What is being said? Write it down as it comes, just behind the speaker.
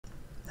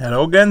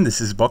Hello again,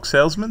 this is Box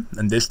Salesman,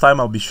 and this time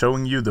I'll be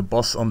showing you the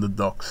boss on the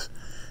docks.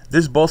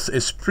 This boss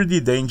is pretty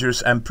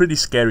dangerous and pretty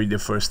scary the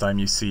first time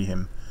you see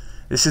him.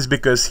 This is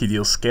because he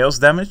deals chaos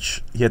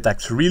damage, he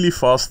attacks really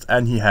fast,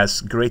 and he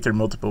has greater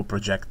multiple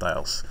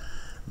projectiles.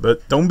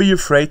 But don't be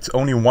afraid,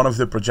 only one of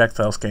the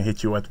projectiles can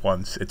hit you at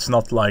once. It's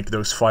not like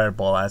those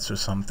fireball ads or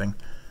something.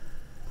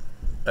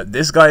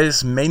 This guy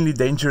is mainly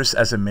dangerous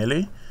as a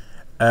melee.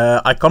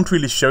 I can't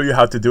really show you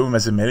how to do him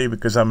as a melee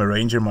because I'm a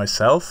ranger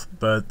myself,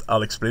 but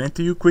I'll explain it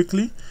to you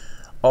quickly.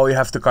 All you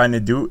have to kind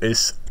of do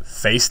is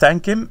face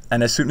tank him,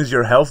 and as soon as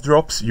your health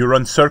drops, you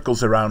run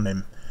circles around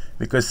him.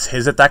 Because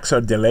his attacks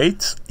are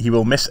delayed, he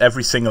will miss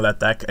every single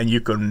attack and you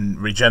can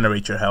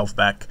regenerate your health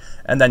back,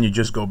 and then you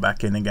just go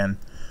back in again.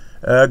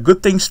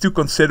 Good things to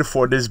consider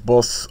for this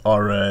boss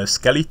are a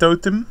Skelly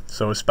Totem,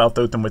 so a spell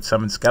totem with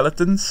 7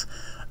 skeletons,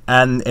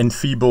 and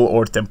Enfeeble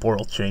or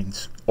Temporal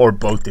Chains, or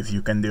both if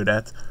you can do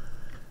that.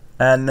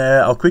 And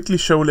I'll quickly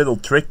show a little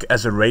trick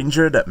as a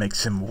ranger that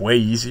makes him way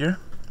easier.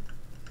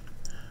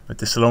 But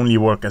this will only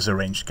work as a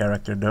ranged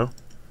character though.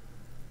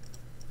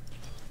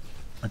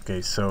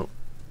 Okay, so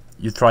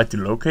you try to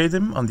locate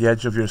him on the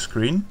edge of your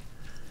screen.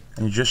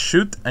 And you just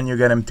shoot and you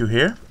get him to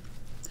here.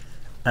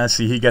 And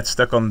see, he gets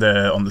stuck on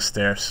the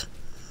stairs.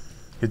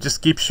 You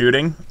just keep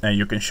shooting and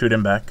you can shoot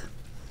him back.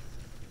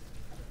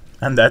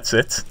 And that's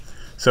it.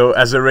 So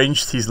as a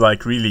ranged he's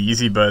like really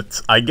easy,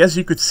 but I guess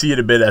you could see it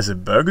a bit as a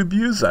bug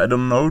abuse, I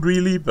don't know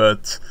really,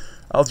 but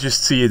I'll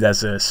just see it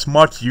as a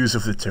smart use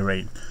of the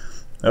terrain.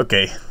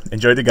 Okay,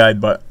 enjoy the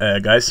guide,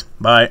 guys,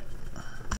 bye.